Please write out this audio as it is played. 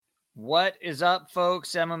What is up,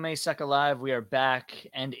 folks? MMA Suck Alive. We are back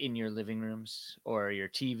and in your living rooms or your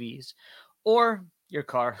TVs or your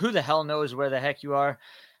car. Who the hell knows where the heck you are?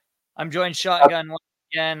 I'm joined shotgun once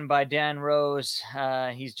again by Dan Rose.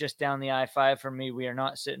 He's just down the I-5 from me. We are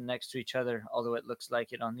not sitting next to each other, although it looks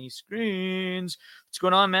like it on these screens. What's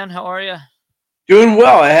going on, man? How are you? Doing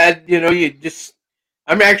well.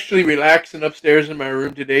 I'm actually relaxing upstairs in my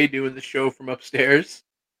room today, doing the show from upstairs.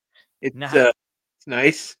 It's Nah, uh, it's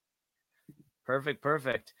nice.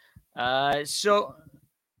 perfect. Uh, so,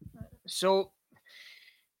 so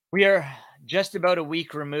we are just about a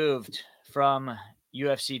week removed from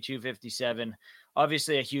UFC 257.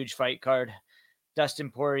 Obviously, a huge fight card. Dustin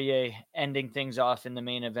Poirier ending things off in the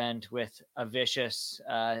main event with a vicious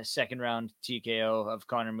second round TKO of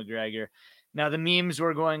Conor McGregor. Now, the memes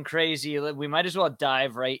were going crazy. We might as well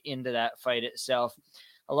dive right into that fight itself.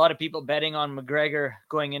 A lot of people betting on McGregor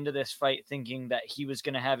going into this fight thinking that he was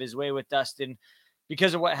going to have his way with Dustin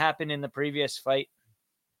because of what happened in the previous fight.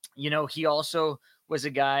 He also was a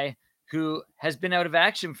guy who has been out of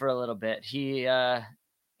action for a little bit. He had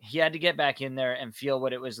to get back in there and feel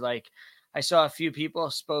what it was like. I saw a few people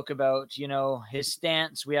spoke about, his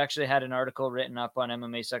stance. We actually had an article written up on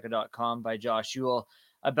MMAsucker.com by Josh Ewell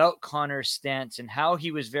about Conor's stance and how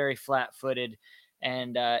he was very flat-footed.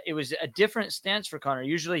 And it was a different stance for Conor.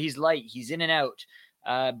 Usually he's light, he's in and out.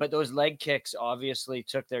 But those leg kicks obviously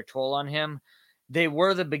took their toll on him. They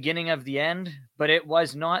were the beginning of the end, but it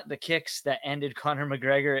was not the kicks that ended Conor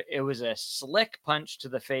McGregor. It was a slick punch to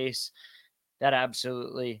the face that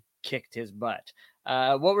absolutely kicked his butt.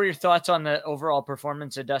 What were your thoughts on the overall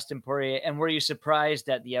performance of Dustin Poirier, and were you surprised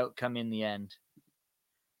at the outcome in the end?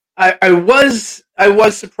 I was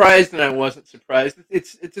surprised and I wasn't surprised.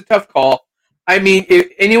 It's a tough call. I mean,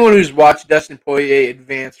 if anyone who's watched Dustin Poirier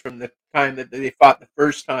advance from the time that they fought the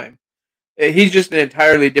first time, he's just an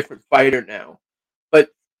entirely different fighter now. But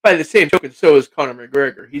by the same token, so is Conor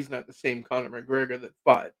McGregor. He's not the same Conor McGregor that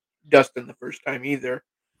fought Dustin the first time either.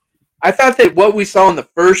 I thought that what we saw in the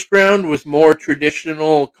first round was more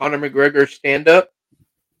traditional Conor McGregor stand up,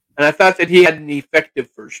 and I thought that he had an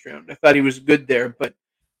effective first round. I thought he was good there, but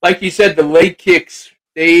like you said, the leg kicks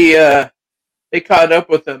they caught up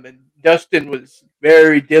with him, and Dustin was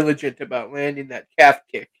very diligent about landing that calf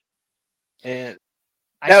kick, and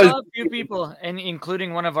I that was saw a few people, and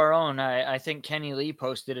including one of our own. I think Kenny Lee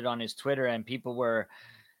posted it on his Twitter, and people were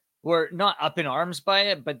not up in arms by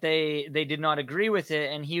it, but they did not agree with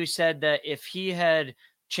it. And he said that if he had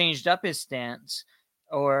changed up his stance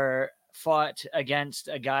or fought against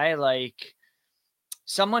a guy like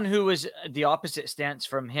someone who was the opposite stance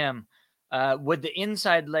from him, would the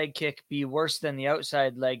inside leg kick be worse than the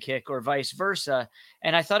outside leg kick or vice versa?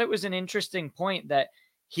 And I thought it was an interesting point that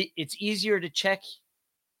it's easier to check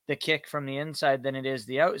the kick from the inside than it is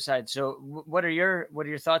the outside. So what are your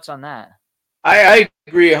thoughts on that? I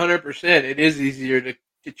agree 100%. It is easier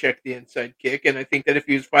to check the inside kick, and I think that if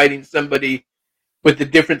he was fighting somebody with a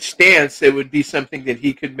different stance, it would be something that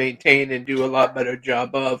he could maintain and do a lot better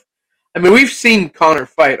job of. I mean, we've seen Connor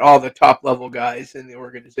fight all the top level guys in the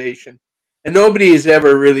organization, and nobody has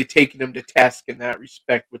ever really taken him to task in that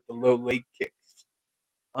respect with the low leg kicks.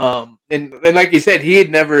 And like you said, he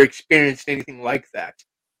had never experienced anything like that.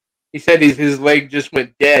 He said his leg just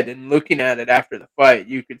went dead, and looking at it after the fight,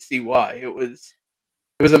 you could see why. It was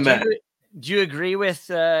a Do mess. you do you agree with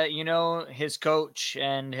his coach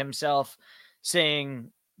and himself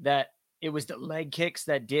saying that it was the leg kicks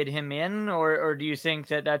that did him in, or do you think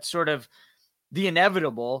that that's sort of the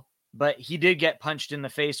inevitable? But he did get punched in the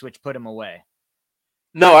face, which put him away.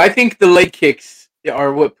 No, I think the leg kicks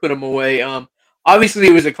are what put him away. Obviously,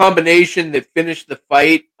 it was a combination that finished the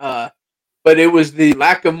fight, but it was the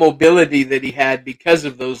lack of mobility that he had because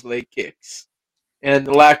of those leg kicks, and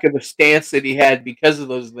the lack of a stance that he had because of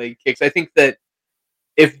those leg kicks. I think that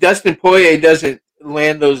if Dustin Poirier doesn't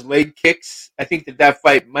land those leg kicks, I think that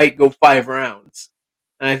fight might go 5 rounds,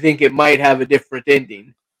 and I think it might have a different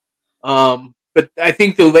ending. But I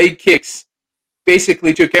think the leg kicks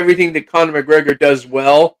basically took everything that Conor McGregor does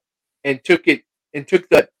well and took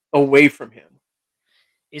that away from him.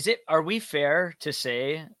 Are we fair to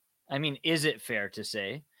say? I mean, is it fair to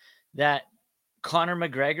say that Conor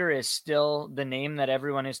McGregor is still the name that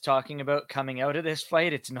everyone is talking about coming out of this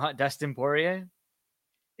fight? It's not Dustin Poirier.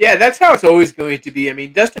 Yeah, that's how it's always going to be. I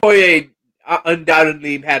mean, Dustin Poirier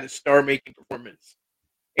undoubtedly had a star-making performance.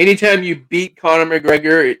 Anytime you beat Conor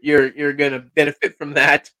McGregor, you're going to benefit from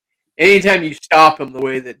that. Anytime you stop him the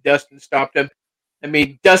way that Dustin stopped him, I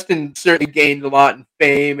mean, Dustin certainly gained a lot in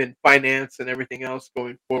fame and finance and everything else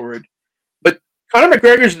going forward. But Conor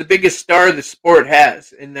McGregor is the biggest star the sport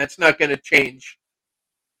has, and that's not going to change.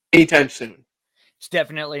 anytime soon. It's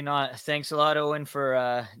definitely not. Thanks a lot, Owen,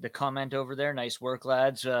 for the comment over there. Nice work,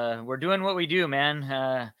 lads. We're doing what we do,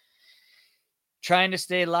 man. Trying to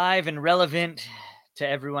stay live and relevant to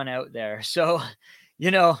everyone out there. So,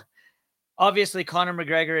 obviously Conor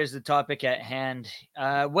McGregor is the topic at hand.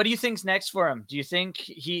 What do you think's next for him? Do you think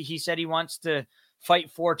he said he wants to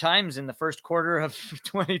fight 4 times in the first quarter of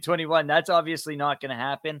 2021? That's obviously not going to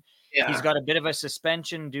happen. Yeah. He's got a bit of a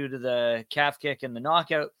suspension due to the calf kick and the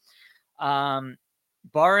knockout.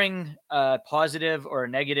 Barring a positive or a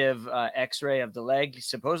negative x-ray of the leg,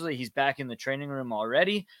 supposedly he's back in the training room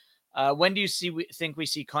already. When do you think we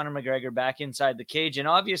see Conor McGregor back inside the cage? And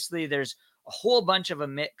obviously there's a whole bunch of a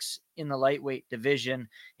mix in the lightweight division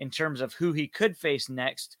in terms of who he could face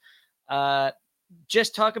next.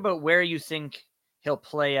 Just talk about where you think he'll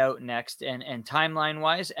play out next and timeline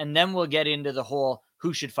wise, and then we'll get into the whole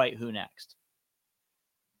who should fight who next.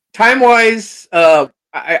 Time wise,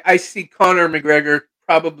 I see Conor McGregor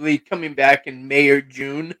probably coming back in May or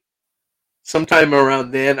June, sometime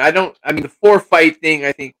around then. The 4-fight thing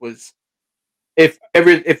I think was if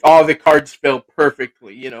all the cards fell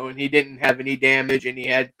perfectly, and he didn't have any damage and he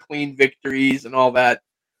had clean victories and all that.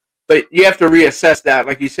 But you have to reassess that.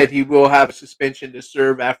 Like you said, he will have a suspension to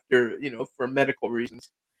serve after, for medical reasons.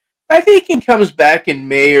 I think he comes back in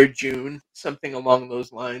May or June, something along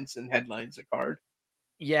those lines, and headlines a card.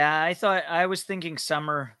 Yeah, I was thinking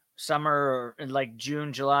summer, like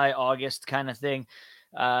June, July, August kind of thing.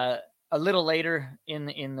 A little later in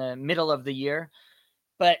the middle of the year.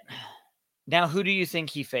 But now who do you think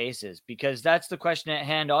he faces? Because that's the question at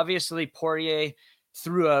hand. Obviously, Poirier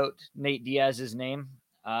threw out Nate Diaz's name.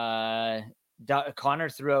 Conor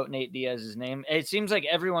threw out Nate Diaz's name. It seems like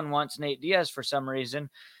everyone wants Nate Diaz for some reason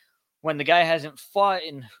when the guy hasn't fought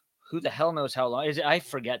in who the hell knows how long. I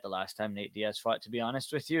forget the last time Nate Diaz fought, to be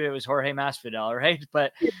honest with you. It was Jorge Masvidal, right?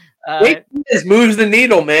 But Nate Diaz moves the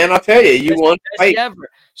needle, man. I'll tell you. You want to fight. Ever.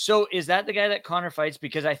 So is that the guy that Conor fights?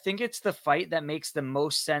 Because I think it's the fight that makes the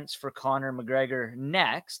most sense for Conor McGregor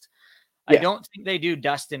next. Yeah. I don't think they do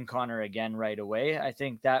Dustin Conor again right away. I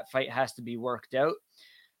think that fight has to be worked out.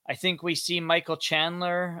 I think we see Michael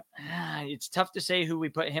Chandler. It's tough to say who we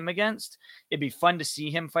put him against. It'd be fun to see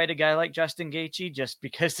him fight a guy like Justin Gaethje just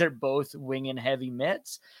because they're both winging heavy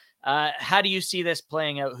mitts. How do you see this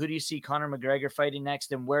playing out? Who do you see Conor McGregor fighting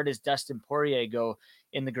next? And where does Dustin Poirier go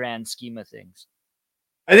in the grand scheme of things?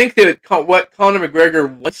 I think that what Conor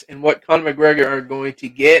McGregor wants and what Conor McGregor are going to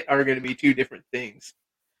get are going to be two different things.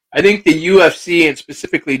 I think the UFC and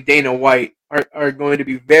specifically Dana White are going to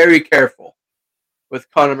be very careful with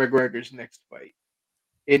Conor McGregor's next fight.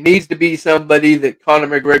 It needs to be somebody that Conor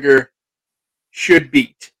McGregor should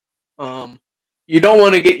beat. You don't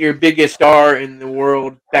want to get your biggest star in the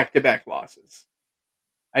world back-to-back losses.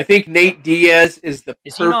 I think Nate Diaz is the.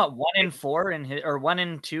 Is he not 1-4 in his, or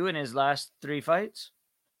 1-2 in his last 3 fights?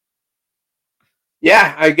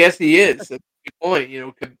 Yeah, I guess he is. That's a good point.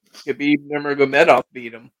 Khabib Nurmagomedov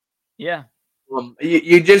beat him. Yeah.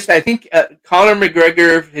 I think Conor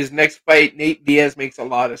McGregor, his next fight, Nate Diaz makes a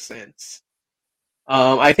lot of sense.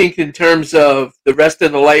 I think in terms of the rest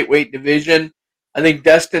of the lightweight division, I think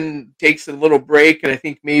Dustin takes a little break, and I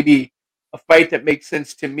think maybe a fight that makes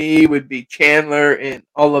sense to me would be Chandler and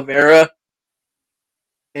Oliveira.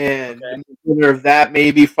 And the winner of that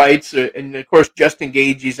maybe fights, and of course Justin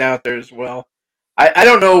Gaethje's out there as well. I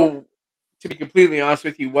don't know, to be completely honest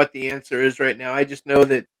with you, what the answer is right now. I just know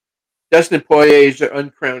that Dustin Poirier is the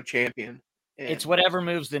uncrowned champion. It's whatever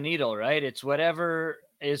moves the needle, right? It's whatever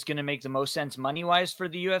is going to make the most sense money-wise for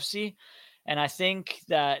the UFC. And I think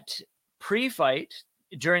that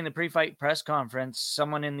during the pre-fight press conference,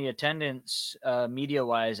 someone in the attendance,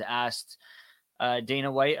 media-wise, asked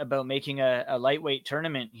Dana White about making a lightweight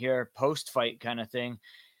tournament here, post-fight kind of thing.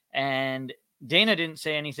 And Dana didn't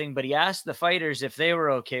say anything, but he asked the fighters if they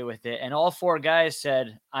were okay with it. And all 4 guys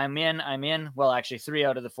said, I'm in. Well, actually 3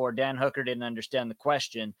 out of the 4. Dan Hooker didn't understand the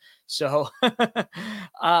question. So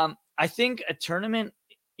I think a tournament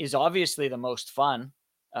is obviously the most fun.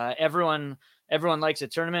 Everyone likes a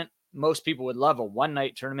tournament. Most people would love a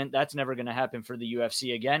one-night tournament. That's never going to happen for the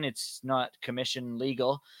UFC again. It's not commission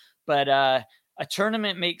legal. But a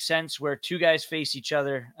tournament makes sense where 2 guys face each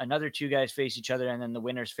other, another 2 guys face each other, and then the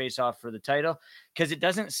winners face off for the title. Because it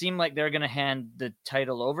doesn't seem like they're going to hand the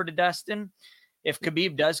title over to Dustin. If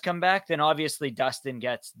Khabib does come back, then obviously Dustin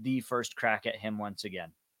gets the first crack at him once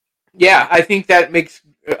again. Yeah, I think that makes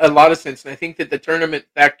a lot of sense. And I think that the tournament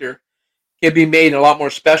factor can be made a lot more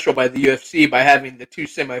special by the UFC by having the 2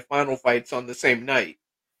 semifinal fights on the same night.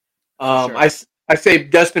 Sure. I say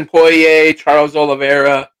Dustin Poirier, Charles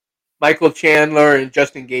Oliveira, Michael Chandler, and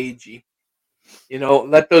Justin Gaethje.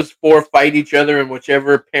 Let those four fight each other in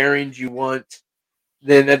whichever pairings you want.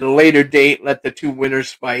 Then at a later date, let the two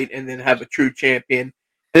winners fight, and then have a true champion.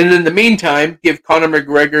 And in the meantime, give Conor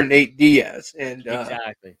McGregor Nate Diaz, and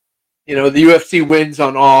Exactly. the UFC wins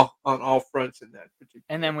on all fronts in that particular.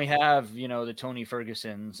 And then we have, the Tony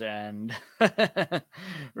Fergusons and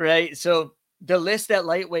right. So the list at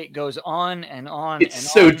lightweight goes on and on. It's and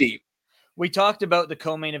so on. deep. We talked about the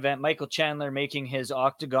co-main event, Michael Chandler making his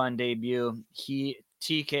Octagon debut. He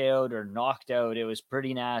TKO'd or knocked out. It was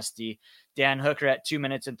pretty nasty. Dan Hooker at 2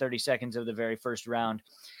 minutes and 30 seconds of the very first round.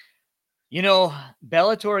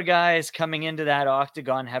 Bellator guys coming into that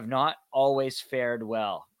Octagon have not always fared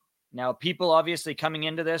well. Now, people obviously coming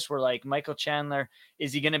into this were like, Michael Chandler,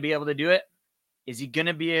 is he going to be able to do it? Is he going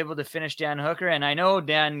to be able to finish Dan Hooker? And I know,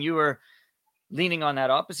 Dan, you were leaning on that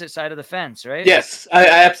opposite side of the fence, right? Yes, I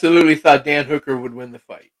absolutely thought Dan Hooker would win the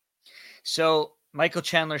fight. So Michael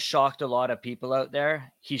Chandler shocked a lot of people out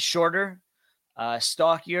there. He's shorter,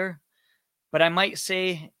 stockier, but I might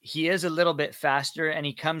say he is a little bit faster, and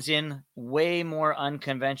he comes in way more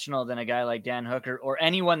unconventional than a guy like Dan Hooker or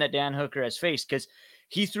anyone that Dan Hooker has faced, because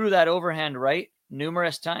he threw that overhand right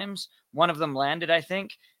numerous times. One of them landed, I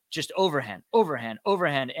think, just overhand.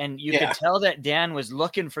 And you could tell that Dan was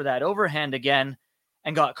looking for that overhand again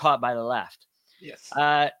and got caught by the left. Yes.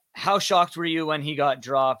 How shocked were you when he got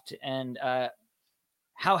dropped? And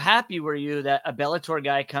how happy were you that a Bellator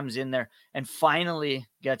guy comes in there and finally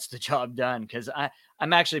gets the job done? Because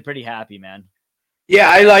I'm actually pretty happy, man. Yeah,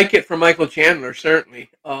 I like it for Michael Chandler, certainly.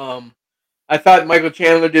 I thought Michael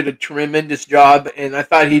Chandler did a tremendous job, and I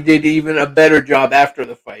thought he did even a better job after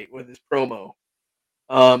the fight with his promo.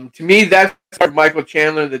 To me, that's part of Michael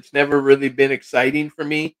Chandler that's never really been exciting for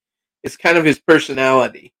me. It's kind of his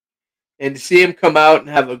personality. And to see him come out and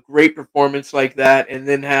have a great performance like that, and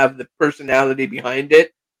then have the personality behind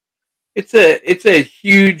it, it's a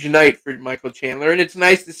huge night for Michael Chandler, and it's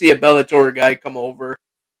nice to see a Bellator guy come over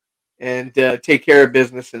and take care of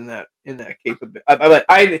business in that capability.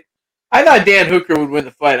 I thought Dan Hooker would win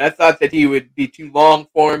the fight. I thought that he would be too long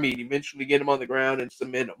for him. He'd eventually get him on the ground and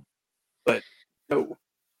submit him, but no.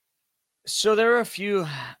 So there are a few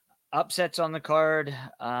upsets on the card.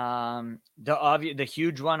 The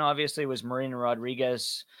huge one obviously was Marina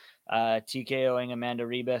Rodriguez TKOing Amanda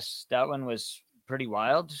Ribas. That one was pretty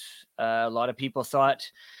wild. A lot of people thought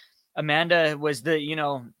Amanda was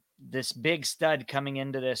this big stud coming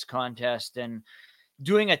into this contest and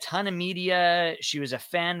doing a ton of media. She was a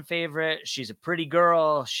fan favorite. She's a pretty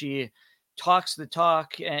girl. She talks the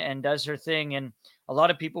talk and does her thing. And a lot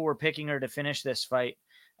of people were picking her to finish this fight.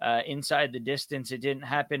 Inside the distance, it didn't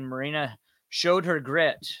happen. Marina showed her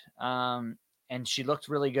grit, and she looked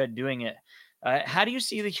really good doing it. How do you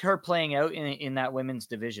see her playing out in that women's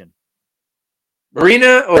division?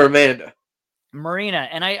 Marina or Amanda? Marina.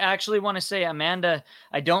 And I actually want to say Amanda,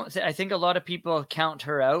 I think a lot of people count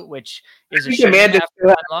her out, which is a shame after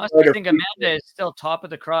that loss. I think Amanda is still top of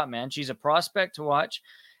the crop, man. She's a prospect to watch,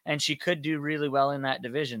 and she could do really well in that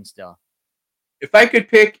division still. If I could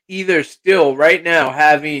pick either still right now,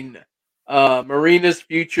 having Marina's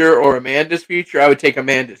future or Amanda's future, I would take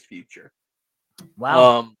Amanda's future.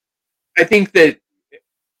 Wow. I think that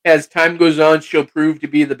as time goes on, she'll prove to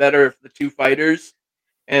be the better of the two fighters.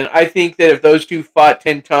 And I think that if those two fought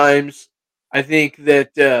 10 times, I think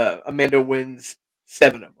that Amanda wins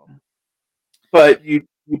 7 of them. But you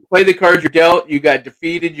play the cards you're dealt, you got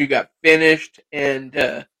defeated, you got finished,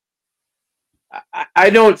 and I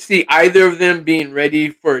don't see either of them being ready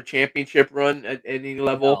for a championship run at any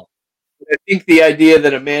level. No. I think the idea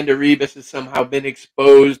that Amanda Ribas has somehow been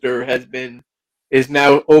exposed or is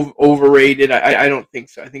now overrated, I don't think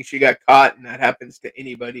so. I think she got caught, and that happens to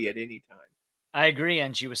anybody at any time. I agree,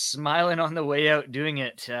 and she was smiling on the way out doing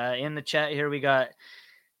it. In the chat here, we got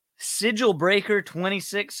Sigil Breaker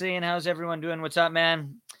 26 saying, "How's everyone doing? What's up,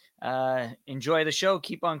 man? Enjoy the show.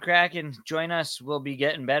 Keep on cracking. Join us. We'll be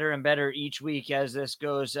getting better and better each week as this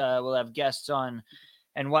goes. We'll have guests on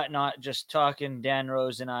and whatnot, just talking, Dan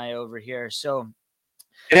Rose and I over here. So,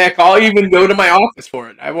 and heck, I'll even go to my office for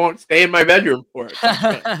it. I won't stay in my bedroom for it.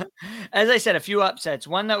 As I said, a few upsets.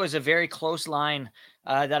 One that was a very close line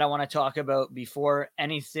that I want to talk about before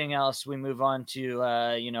anything else. We move on to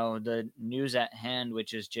the news at hand,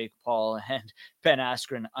 which is Jake Paul and Ben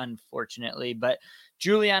Askren, unfortunately. But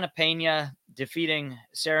Juliana Pena defeating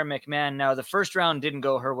Sarah McMahon. Now, the first round didn't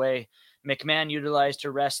go her way. McMahon utilized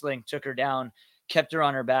her wrestling, took her down, kept her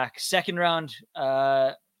on her back. Second round,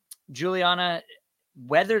 Juliana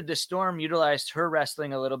weathered the storm, utilized her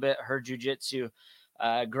wrestling a little bit, her jiu-jitsu,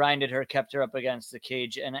 grinded her, kept her up against the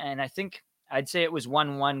cage. And I think I'd say it was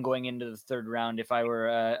 1-1 going into the third round if I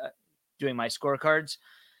were doing my scorecards.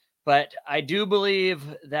 But I do believe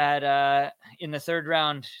that in the third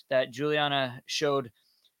round that Juliana showed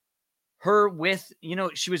her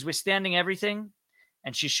she was withstanding everything,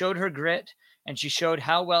 and she showed her grit, and she showed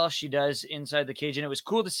how well she does inside the cage. And it was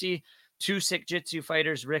cool to see two Sick Jitsu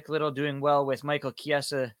fighters, Rick Little doing well with Michael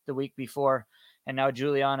Chiesa the week before, and now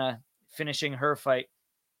Juliana finishing her fight,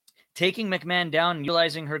 taking McMahon down,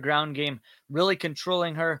 utilizing her ground game, really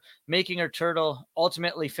controlling her, making her turtle,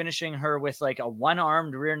 ultimately finishing her with like a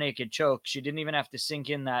one-armed rear naked choke. She didn't even have to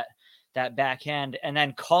sink in that backhand, and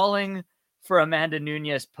then calling for Amanda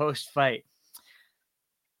Nunes post-fight.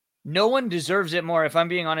 No one deserves it more. If I'm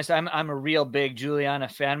being honest, I'm a real big Juliana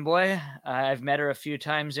fanboy. I've met her a few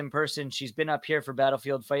times in person. She's been up here for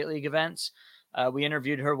Battlefield Fight League events. We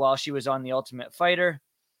interviewed her while she was on The Ultimate Fighter.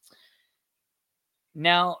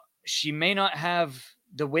 Now, she may not have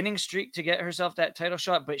the winning streak to get herself that title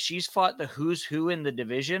shot, but she's fought the who's who in the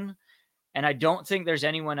division, and I don't think there's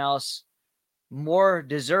anyone else more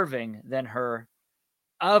deserving than her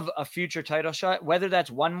of a future title shot, whether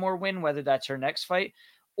that's one more win, whether that's her next fight,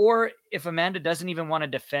 or if Amanda doesn't even want to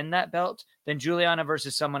defend that belt, then Juliana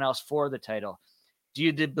versus someone else for the title. Do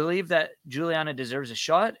you believe that Juliana deserves a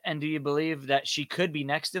shot? And do you believe that she could be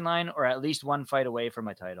next in line or at least one fight away from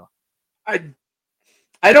a title? I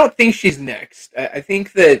don't think she's next. I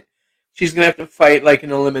think that she's going to have to fight like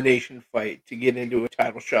an elimination fight to get into a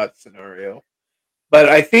title shot scenario. But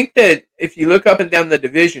I think that if you look up and down the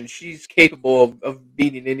division, she's capable of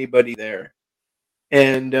beating anybody there.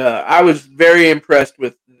 And I was very impressed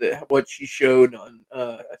with what she showed on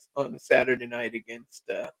Saturday night against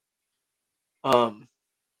who'd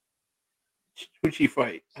she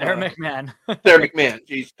fight? Sarah McMahon. Sarah McMahon.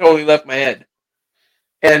 She's totally left my head.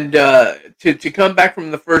 And to come back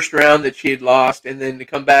from the first round that she had lost, and then to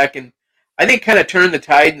come back and I think kind of turn the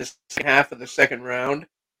tide in the second half of the second round.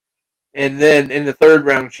 And then in the third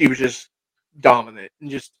round, she was just dominant. And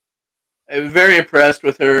just I was very impressed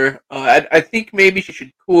with her. I think maybe she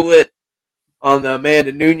should cool it on the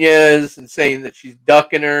Amanda Nunes and saying that she's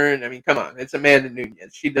ducking her. And I mean, come on, it's Amanda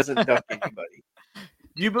Nunes. She doesn't duck anybody.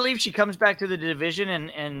 Do you believe she comes back to the division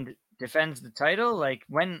and defends the title? Like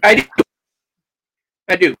when? I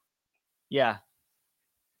do. Yeah.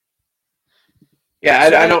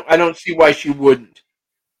 Yeah, I don't see why she wouldn't.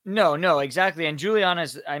 No, exactly. And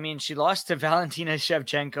Juliana's, I mean, she lost to Valentina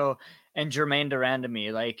Shevchenko and Germaine de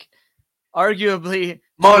Randamie, like arguably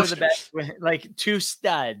monsters. Two of the best, like two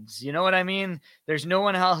studs. You know what I mean? There's no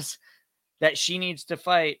one else that she needs to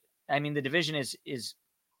fight. I mean, the division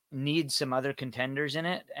needs some other contenders in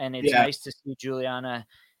it, and it's nice to see Juliana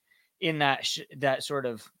in that sort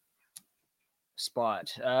of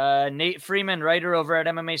spot. Nate Freeman, writer over at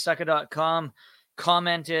MMAsucker.com,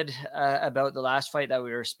 commented about the last fight that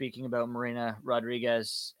we were speaking about, Marina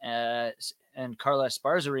Rodriguez and Carla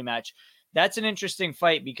Esparza rematch. That's an interesting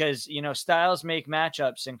fight because, styles make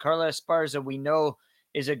matchups, and Carla Esparza, we know,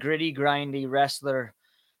 is a gritty, grindy wrestler.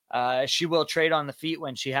 She will trade on the feet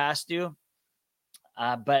when she has to.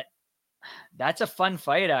 But that's a fun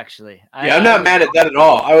fight, actually. I'm not mad at that at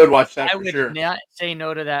all. I would watch that for sure. I would not say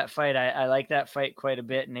no to that fight. I like that fight quite a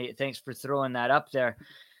bit, Nate. Thanks for throwing that up there.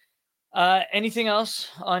 Anything else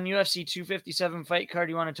on UFC 257 fight card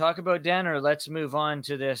you want to talk about, Dan, or let's move on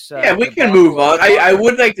to this? We can move on. I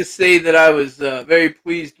would like to say that I was very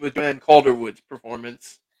pleased with Joanne Calderwood's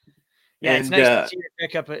performance. Yeah, it's nice to see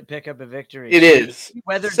her pick up a victory. It is.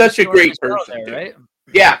 Such a great person, there, right?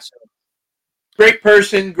 Yeah. Great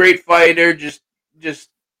person, great fighter. Just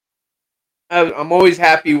I'm always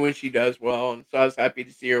happy when she does well, and so I was happy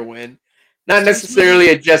to see her win. Not necessarily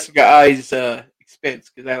at Jessica Ai's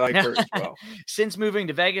expense, because I like her as well. Since moving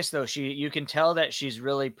to Vegas, though, you can tell that she's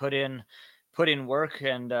really put in work.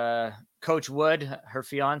 And Coach Wood, her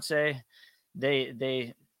fiance,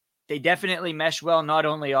 they definitely mesh well. Not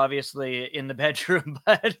only obviously in the bedroom,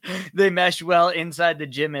 but they mesh well inside the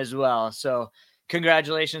gym as well. So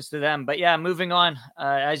congratulations to them. But yeah, moving on.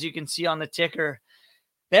 As you can see on the ticker,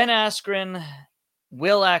 Ben Askren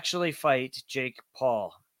will actually fight Jake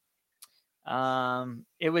Paul.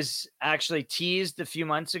 It was actually teased a few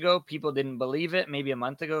months ago. People didn't believe it. Maybe a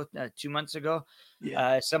month ago, 2 months ago.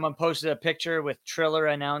 Yeah. Someone posted a picture with Triller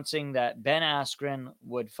announcing that Ben Askren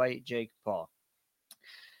would fight Jake Paul.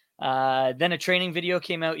 Then a training video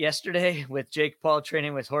came out yesterday with Jake Paul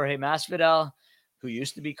training with Jorge Masvidal, who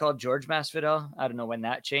used to be called George Masvidal. I don't know when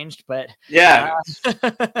that changed, but yeah.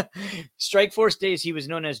 Strikeforce days, he was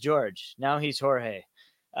known as George. Now he's Jorge.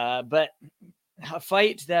 But a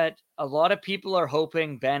fight that a lot of people are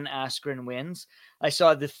hoping Ben Askren wins. I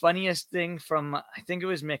saw the funniest thing from, I think it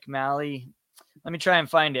was McMalley. Let me try and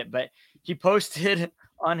find it, but he posted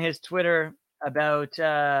on his Twitter about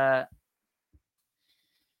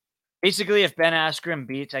basically if Ben Askren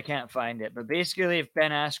beats, I can't find it, but basically if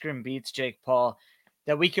Ben Askren beats Jake Paul,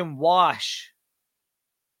 that we can wash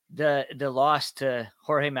the loss to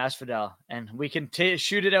Jorge Masvidal and we can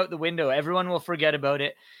shoot it out the window. Everyone will forget about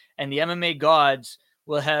it, and the MMA gods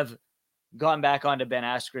will have gone back onto Ben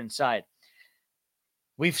Askren's side.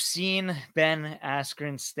 We've seen Ben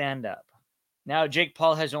Askren stand up. Now, Jake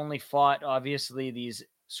Paul has only fought, obviously, these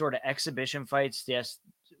sort of exhibition fights. Yes,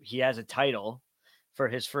 he has a title for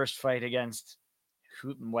his first fight against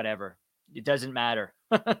whatever. It doesn't matter.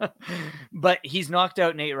 But he's knocked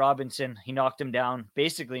out Nate Robinson. He knocked him down,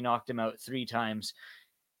 basically knocked him out 3 times.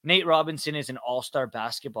 Nate Robinson is an all-star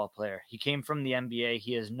basketball player. He came from the NBA.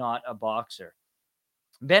 He is not a boxer.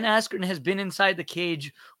 Ben Askren has been inside the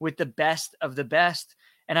cage with the best of the best,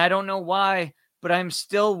 and I don't know why, but I'm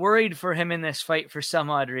still worried for him in this fight for some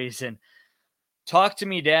odd reason. Talk to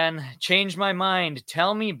me, Dan. Change my mind.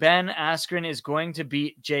 Tell me Ben Askren is going to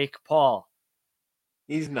beat Jake Paul.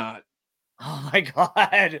 He's not. Oh my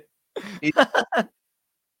God.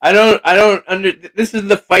 I don't this is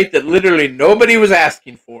the fight that literally nobody was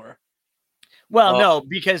asking for. Well, no,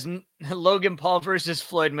 because Logan Paul versus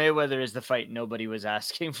Floyd Mayweather is the fight nobody was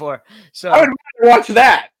asking for. So I would rather watch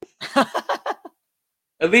that.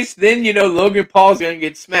 At least then you know Logan Paul's going to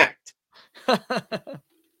get smacked.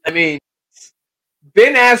 I mean,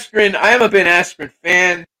 Ben Askren, I am a Ben Askren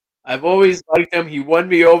fan. I've always liked him. He won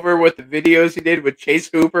me over with the videos he did with Chase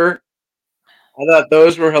Hooper. I thought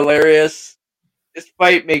those were hilarious. This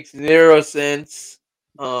fight makes 0 sense.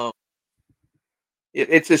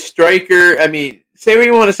 It's a striker. I mean, say what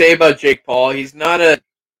you want to say about Jake Paul. He's not a,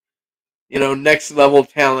 next level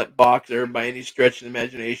talent boxer by any stretch of the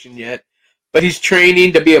imagination yet. But he's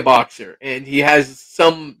training to be a boxer, and he has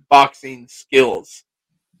some boxing skills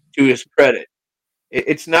to his credit.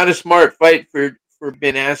 It's not a smart fight for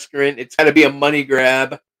Ben Askren. It's got to be a money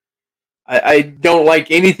grab. I don't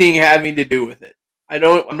like anything having to do with it.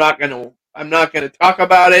 I'm not gonna talk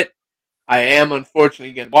about it. I am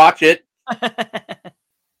unfortunately gonna watch it.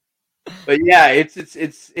 But yeah, it's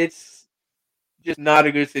just not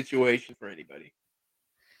a good situation for anybody.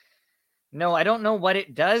 No, I don't know what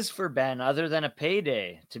it does for Ben other than a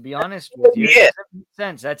payday, to be honest with you. Yeah. It doesn't make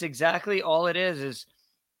sense. That's exactly all it is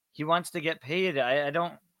he wants to get paid. I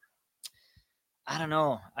don't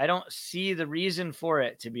know. I don't see the reason for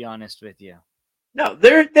it, to be honest with you. No,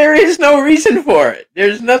 there is no reason for it.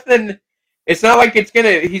 There's nothing. It's not like he's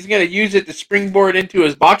gonna use it to springboard into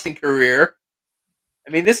his boxing career.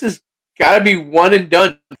 I mean, this has got to be one and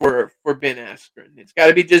done for Ben Askren. It's got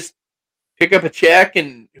to be just pick up a check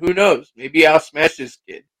and who knows, maybe I'll smash this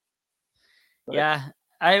kid. But yeah,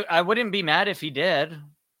 I wouldn't be mad if he did.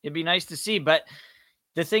 It'd be nice to see, but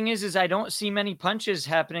the thing is I don't see many punches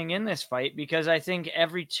happening in this fight because I think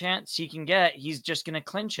every chance he can get, he's just going to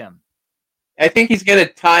clinch him. I think he's going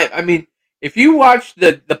to tie. I mean, if you watch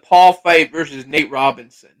the Paul fight versus Nate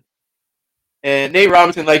Robinson, and Nate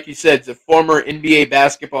Robinson, like you said, is a former NBA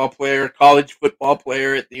basketball player, college football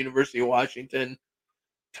player at the University of Washington.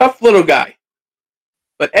 Tough little guy.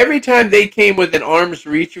 But every time they came within arm's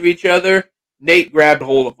reach of each other, Nate grabbed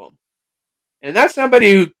hold of him. And that's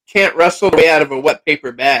somebody who can't wrestle the way out of a wet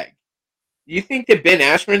paper bag. Do you think that Ben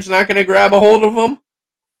Askren's not going to grab a hold of him?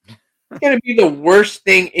 It's going to be the worst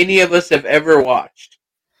thing any of us have ever watched.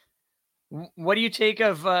 What do you take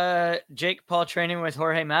of Jake Paul training with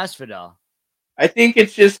Jorge Masvidal? I think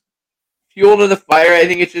it's just fuel to the fire. I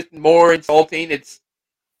think it's just more insulting.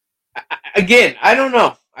 Again, I don't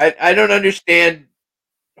know. I don't understand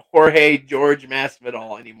Jorge George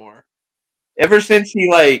Masvidal anymore. Ever since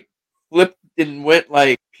he flipped and went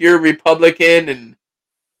pure Republican and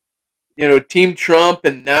Team Trump,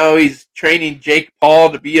 and now he's training Jake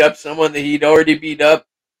Paul to beat up someone that he'd already beat up.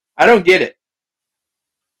 I don't get it.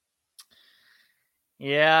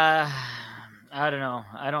 Yeah, I don't know.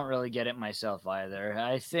 I don't really get it myself either.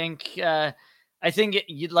 I think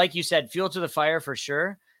like you said, fuel to the fire for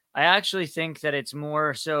sure. I actually think that it's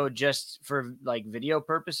more so just for video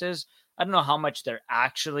purposes. I don't know how much they're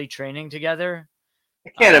actually training together. I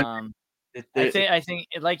can't. I think,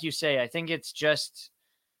 like you say, I think it's just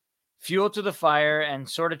fuel to the fire and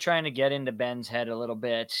sort of trying to get into Ben's head a little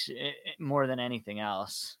bit more than anything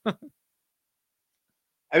else.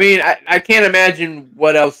 I mean, I can't imagine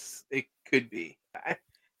what else it could be.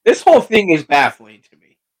 This whole thing is baffling to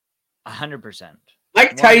me. 100%.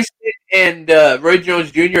 Mike Tyson and Roy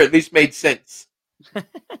Jones Jr. at least made sense.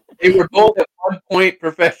 They were both at one point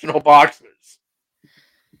professional boxers.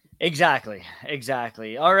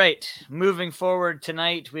 Exactly. All right. Moving forward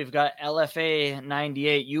tonight, we've got LFA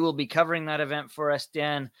 98. You will be covering that event for us,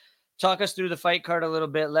 Dan. Talk us through the fight card a little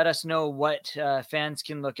bit. Let us know what fans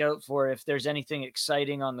can look out for, if there's anything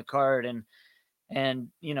exciting on the card, and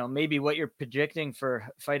maybe what you're predicting for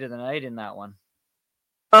fight of the night in that one.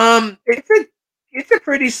 It's a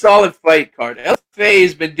pretty solid fight card. LFA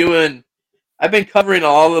has been doing. I've been covering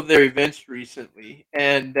all of their events recently,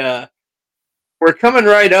 and we're coming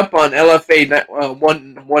right up on LFA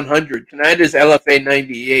 100. Tonight is LFA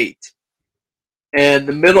 98, and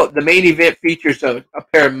the main event features a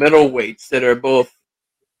pair of middleweights that are both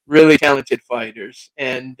really talented fighters.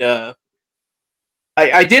 And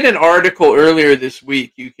I did an article earlier this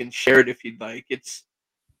week. You can share it if you'd like.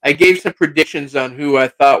 I gave some predictions on who I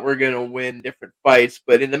thought were going to win different fights,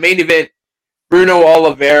 but in the main event, Bruno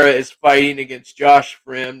Oliveira is fighting against Josh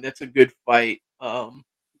Frim. That's a good fight.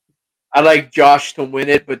 I like Josh to win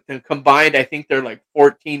it, but then combined, I think they're like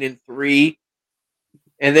 14-3.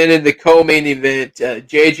 And then in the co-main event,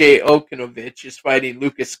 JJ Okanovich is fighting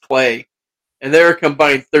Lucas Clay, and they're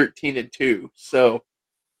combined 13-2. So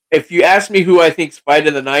if you ask me who I think's fight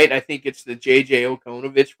of the night, I think it's the JJ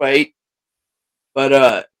Okanovich fight.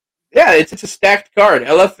 But yeah, it's a stacked card.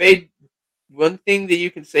 LFA, one thing that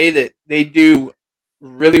you can say that they do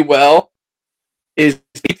really well is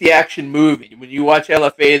keep the action moving. When you watch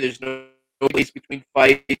LFA, there's no place between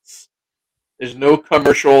fights. There's no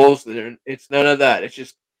commercials. It's none of that. It's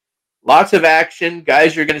just lots of action.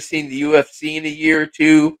 Guys you're going to see in the UFC in a year or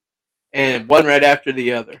two, and one right after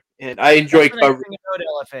the other. And I enjoy covering about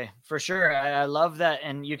LFA for sure. I love that,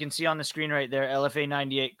 and you can see on the screen right there, LFA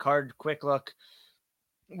 98 card. Quick look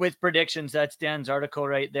with predictions. That's Dan's article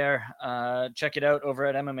right there. Check it out over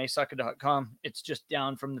at MMAsucker.com. It's just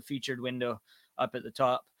down from the featured window up at the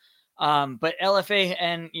top. But LFA,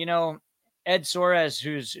 and Ed Soares,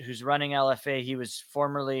 who's running LFA, he was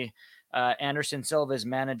formerly Anderson Silva's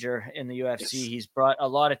manager in the UFC. Yes. He's brought a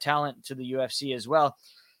lot of talent to the UFC as well.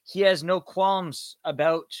 He has no qualms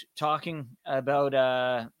about talking about,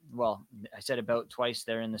 well, I said about twice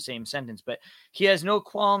there in the same sentence, but he has no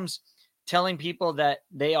qualms telling people that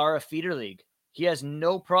they are a feeder league. He has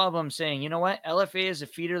no problem saying, you know what, LFA is a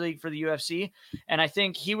feeder league for the UFC. And I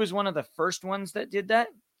think he was one of the first ones that did that.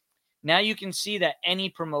 Now you can see that any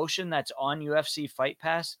promotion that's on UFC Fight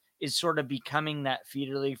Pass is sort of becoming that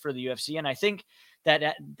feeder league for the UFC. And I think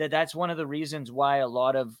that's one of the reasons why a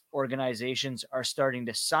lot of organizations are starting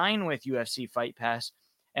to sign with UFC Fight Pass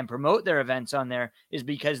and promote their events on there, is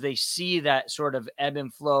because they see that sort of ebb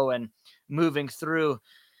and flow and moving through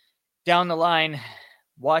down the line,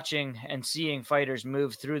 watching and seeing fighters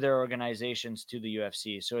move through their organizations to the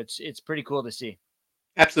UFC. So it's pretty cool to see.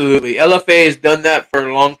 Absolutely. LFA has done that for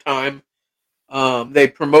a long time. They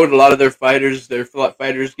promote a lot of their fighters. Their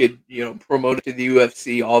fighters get promoted to the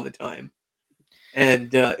UFC all the time. And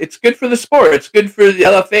it's good for the sport. It's good for the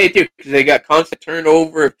LFA, too, because they got constant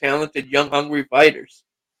turnover of talented, young, hungry fighters.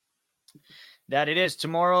 That it is.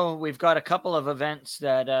 Tomorrow, we've got a couple of events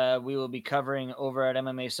that we will be covering over at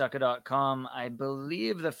MMAsucker.com. I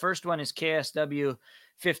believe the first one is KSW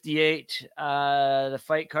 58. The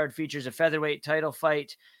fight card features a featherweight title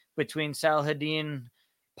fight between Salahadin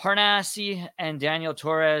Parnassi and Daniel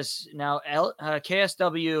Torres. Now,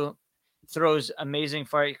 KSW throws amazing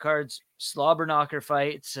fight cards, slobber knocker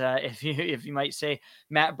fights, if you might say.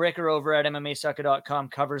 Matt Bricker over at MMAsucker.com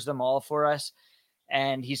covers them all for us.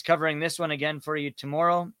 And he's covering this one again for you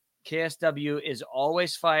tomorrow. KSW is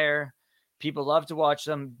always fire. People love to watch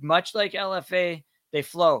them. Much like LFA, they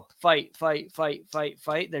flow. Fight.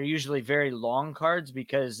 They're usually very long cards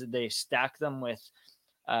because they stack them with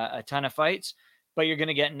a ton of fights. But you're going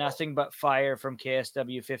to get nothing but fire from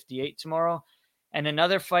KSW 58 tomorrow. And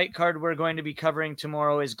another fight card we're going to be covering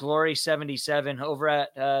tomorrow is Glory 77 over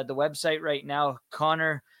at the website right now.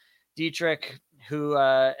 Connor Dietrich, who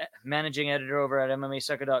managing editor over at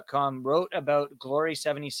MMAsucker.com, wrote about Glory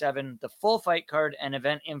 77, the full fight card and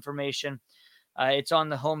event information. It's on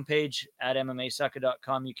the homepage at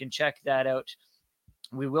MMAsucker.com. You can check that out.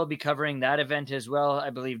 We will be covering that event as well. I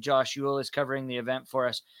believe Josh Ewell is covering the event for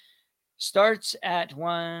us. Starts at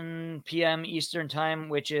 1 p.m. Eastern time,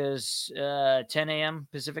 which is 10 a.m.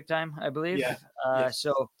 Pacific time, I believe. Yeah. Yes.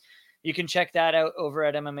 So you can check that out over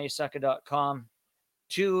at MMAsucker.com.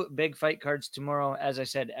 2 big fight cards tomorrow. As I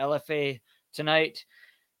said, LFA tonight.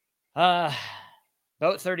 About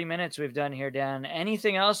 30 minutes we've done here, Dan.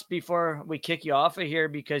 Anything else before we kick you off of here,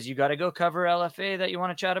 because you got to go cover LFA that you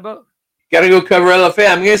want to chat about? Got to go cover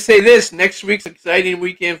LFA. I'm going to say this. Next week's exciting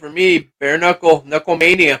weekend for me. Bare Knuckle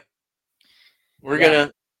Mania. We're going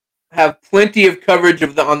to have plenty of coverage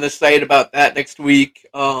on the site about that next week.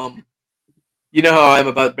 You know how I am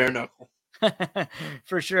about bare knuckle.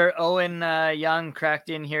 For sure. Owen Young cracked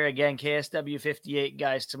in here again. KSW 58,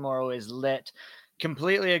 guys, tomorrow is lit.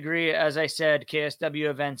 Completely agree. As I said, KSW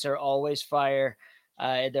events are always fire.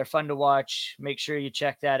 They're fun to watch. Make sure you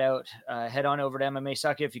check that out. Head on over to MMA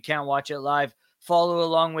Sucka if you can't watch it live. Follow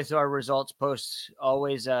along with our results posts.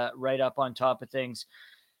 Always right up on top of things.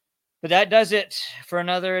 But that does it for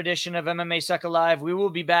another edition of MMA Sucka Live. We will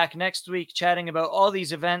be back next week chatting about all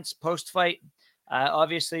these events post-fight.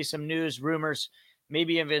 Obviously, some news, rumors,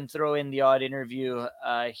 maybe even throw in the odd interview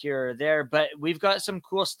here or there. But we've got some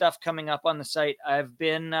cool stuff coming up on the site. I'm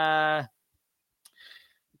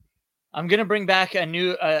going to bring back a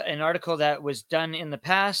new an article that was done in the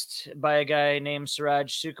past by a guy named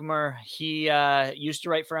Suraj Sukumar. He used to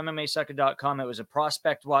write for MMAsucka.com. It was a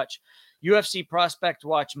prospect watch, UFC prospect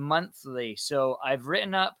watch monthly. So I've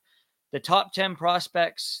written up the top 10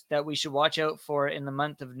 prospects that we should watch out for in the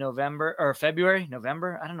month of November or February.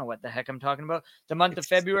 November? I don't know what the heck I'm talking about. The month of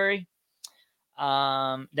February.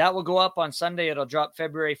 That will go up on Sunday. It'll drop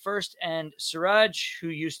February 1st. And Suraj, who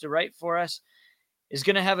used to write for us, is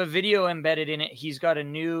going to have a video embedded in it. He's got a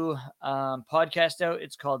new podcast out.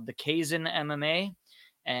 It's called The Kazan MMA.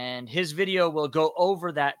 And his video will go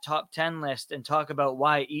over that top 10 list and talk about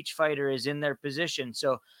why each fighter is in their position.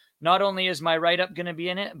 So not only is my write-up going to be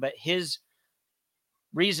in it, but his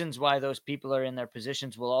reasons why those people are in their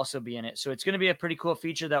positions will also be in it. So it's going to be a pretty cool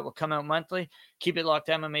feature that will come out monthly. Keep it locked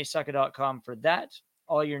to MMAsucka.com for that.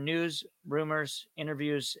 All your news, rumors,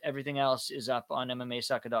 interviews, everything else is up on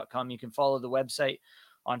MMAsucka.com. You can follow the website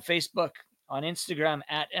on Facebook, on Instagram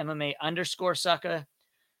at MMA_Sucka,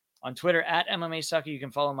 on Twitter at MMA Sucka. You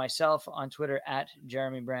can follow myself on Twitter at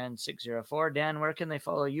JeremyBrand604. Dan, where can they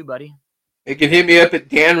follow you, buddy? They can hit me up at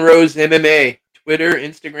Dan Rose MMA, Twitter,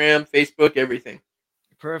 Instagram, Facebook, everything.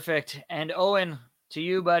 Perfect. And Owen, to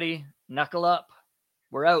you, buddy, knuckle up.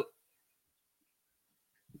 We're out.